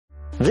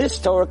This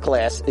Torah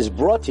class is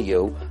brought to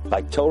you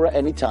by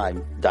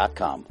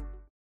TorahAnytime.com.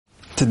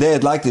 Today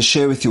I'd like to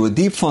share with you a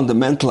deep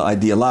fundamental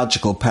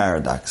ideological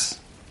paradox.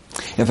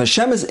 If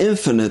Hashem is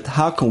infinite,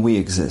 how can we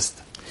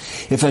exist?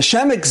 If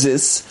Hashem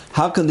exists,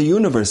 how can the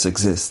universe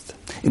exist?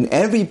 In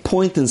every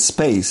point in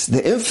space,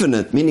 the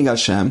infinite, meaning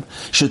Hashem,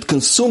 should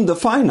consume the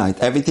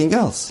finite, everything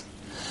else.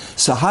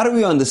 So how do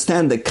we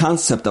understand the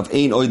concept of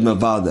Ein Od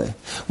Mevadeh,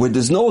 where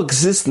there's no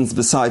existence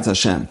besides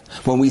Hashem,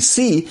 when we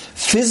see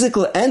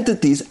physical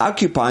entities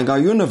occupying our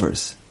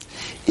universe?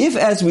 If,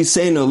 as we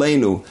say in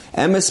Oleinu,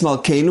 Emes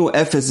Malkeinu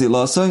Efes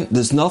Zilosai,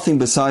 there's nothing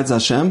besides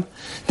Hashem,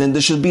 then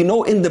there should be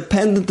no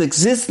independent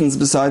existence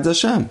besides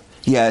Hashem.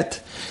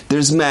 Yet,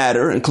 there's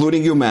matter,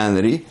 including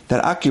humanity,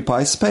 that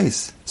occupies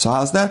space. So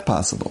how's that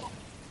possible?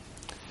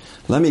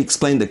 Let me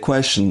explain the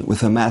question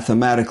with a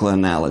mathematical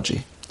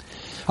analogy.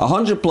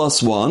 100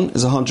 plus 1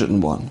 is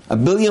 101. A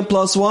billion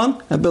plus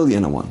 1,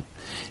 1,000,000,001.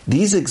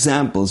 These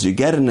examples you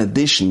get in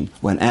addition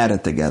when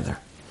added together.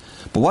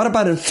 But what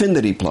about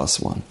infinity plus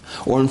 1?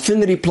 Or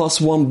infinity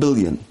plus 1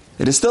 billion?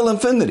 It is still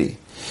infinity.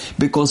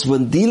 Because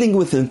when dealing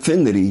with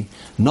infinity,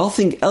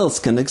 nothing else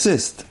can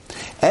exist.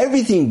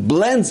 Everything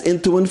blends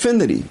into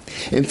infinity.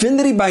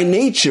 Infinity by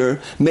nature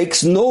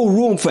makes no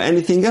room for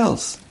anything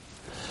else.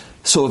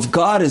 So if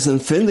God is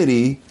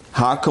infinity,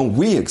 how can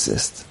we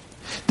exist?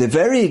 The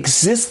very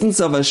existence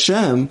of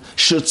Hashem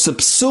should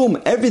subsume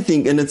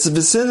everything in its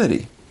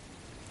vicinity.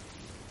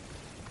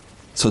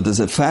 So there's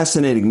a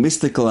fascinating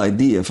mystical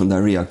idea from the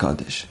Ari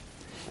HaKadosh.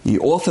 He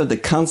authored the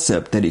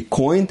concept that he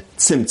coined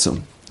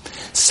tzimtzum,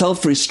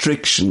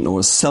 self-restriction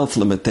or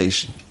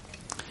self-limitation.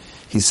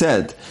 He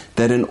said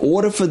that in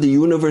order for the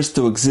universe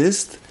to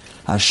exist,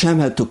 Hashem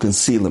had to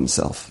conceal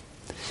himself.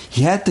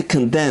 He had to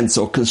condense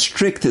or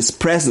constrict his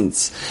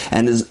presence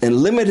and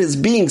limit his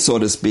being, so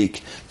to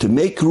speak, to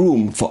make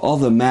room for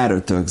other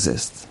matter to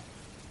exist.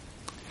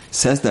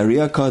 Says the Ari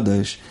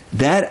HaKadosh,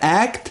 that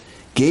act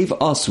gave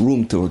us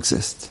room to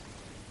exist.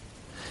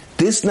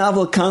 This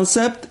novel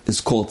concept is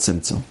called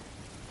tzimtzum.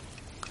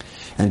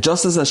 And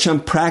just as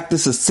Hashem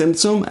practices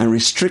tzimtzum and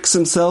restricts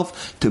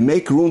himself to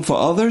make room for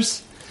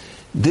others,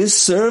 this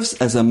serves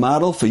as a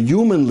model for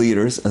human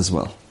leaders as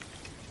well.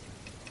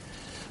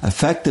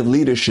 Effective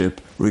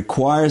leadership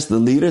requires the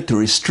leader to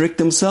restrict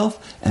himself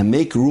and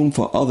make room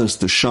for others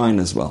to shine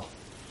as well.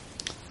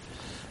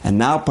 And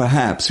now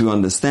perhaps we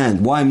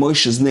understand why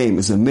Moshe's name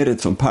is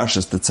omitted from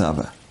Parshas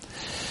Tetzaveh.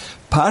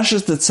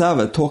 Parshas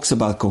Tetzaveh talks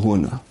about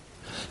kahuna.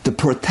 The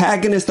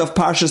protagonist of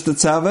Parshas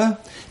Tetzaveh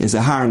is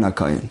Aharon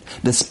HaKohen.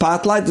 The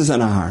spotlight is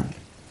on Aharon.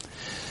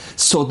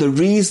 So the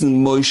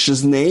reason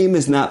Moshe's name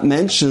is not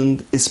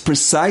mentioned is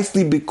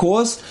precisely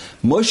because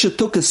Moshe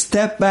took a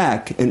step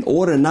back in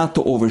order not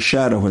to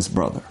overshadow his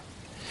brother.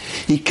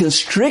 He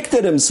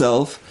constricted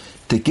himself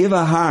to give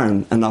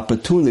Aharon an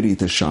opportunity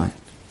to shine.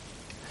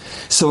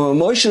 So when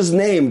Moshe's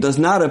name does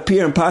not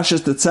appear in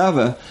Parshas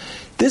Tetzaveh,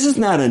 this is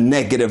not a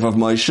negative of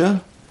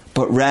Moshe,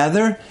 but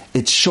rather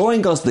it's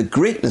showing us the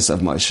greatness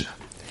of Moshe,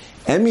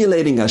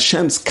 emulating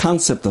Hashem's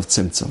concept of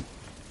tzimtzum.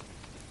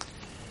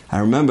 I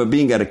remember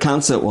being at a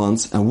concert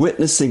once and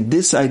witnessing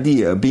this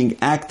idea being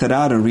acted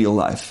out in real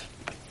life.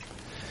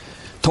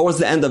 Towards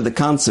the end of the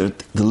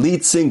concert, the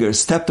lead singer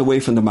stepped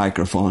away from the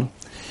microphone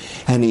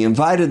and he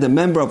invited a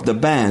member of the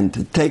band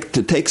to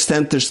take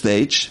center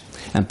stage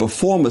and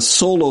perform a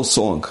solo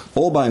song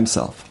all by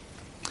himself.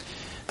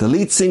 The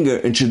lead singer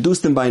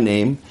introduced him by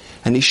name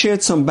and he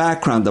shared some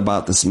background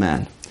about this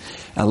man,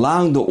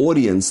 allowing the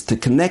audience to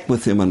connect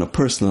with him on a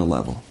personal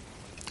level.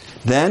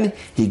 Then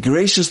he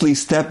graciously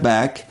stepped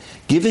back,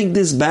 giving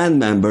this band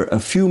member a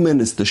few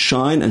minutes to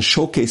shine and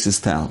showcase his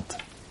talent.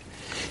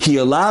 He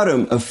allowed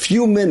him a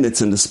few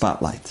minutes in the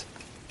spotlight.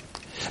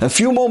 A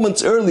few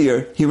moments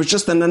earlier, he was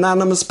just an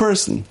anonymous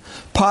person,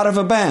 part of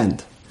a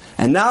band.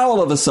 And now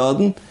all of a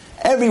sudden,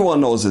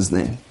 everyone knows his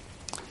name.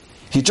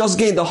 He just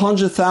gained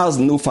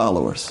 100,000 new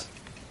followers.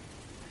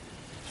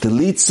 The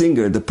lead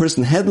singer, the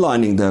person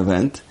headlining the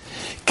event,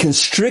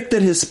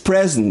 constricted his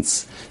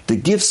presence to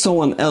give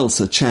someone else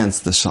a chance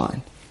to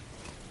shine.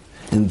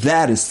 And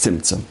that is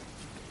tzimtzum.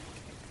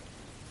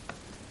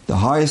 The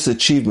highest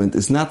achievement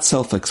is not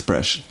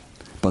self-expression,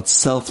 but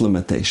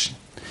self-limitation.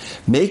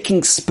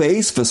 Making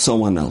space for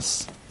someone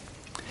else.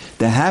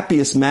 The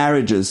happiest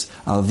marriages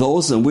are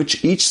those in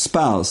which each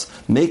spouse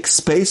makes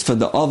space for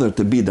the other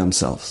to be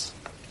themselves.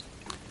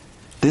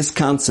 This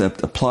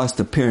concept applies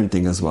to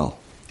parenting as well.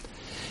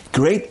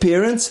 Great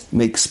parents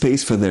make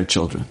space for their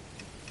children.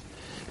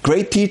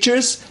 Great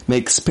teachers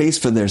make space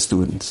for their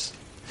students.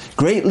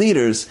 Great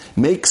leaders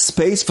make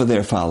space for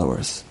their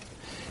followers.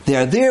 They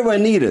are there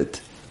when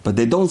needed, but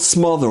they don't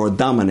smother or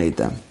dominate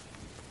them.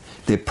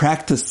 They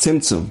practice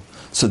tzimtzum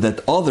so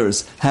that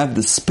others have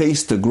the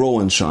space to grow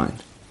and shine.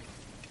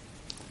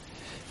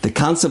 The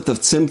concept of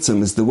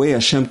tzimtzum is the way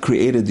Hashem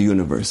created the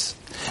universe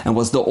and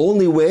was the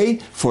only way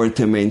for it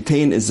to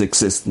maintain its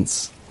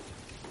existence.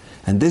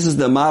 And this is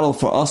the model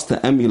for us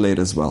to emulate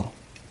as well.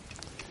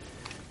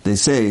 They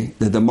say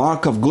that the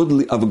mark of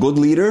a good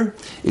leader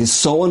is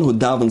someone who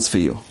davens for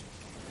you.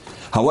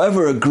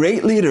 However, a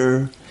great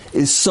leader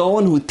is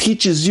someone who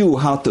teaches you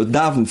how to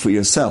daven for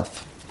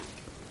yourself.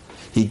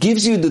 He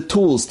gives you the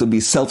tools to be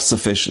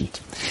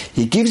self-sufficient.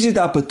 He gives you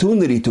the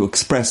opportunity to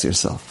express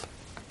yourself.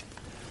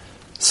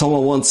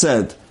 Someone once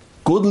said,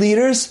 good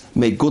leaders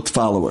make good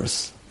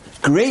followers.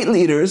 Great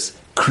leaders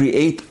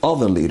create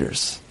other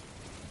leaders.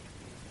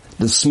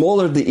 The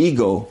smaller the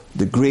ego,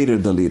 the greater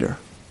the leader.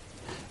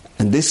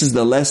 And this is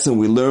the lesson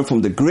we learn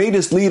from the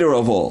greatest leader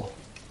of all,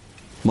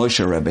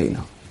 Moshe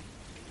Rabbeinu.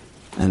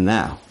 And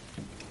now,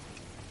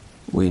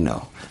 we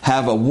know.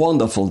 Have a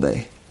wonderful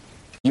day.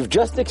 You've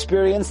just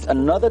experienced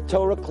another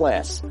Torah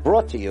class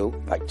brought to you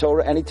by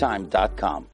TorahAnytime.com.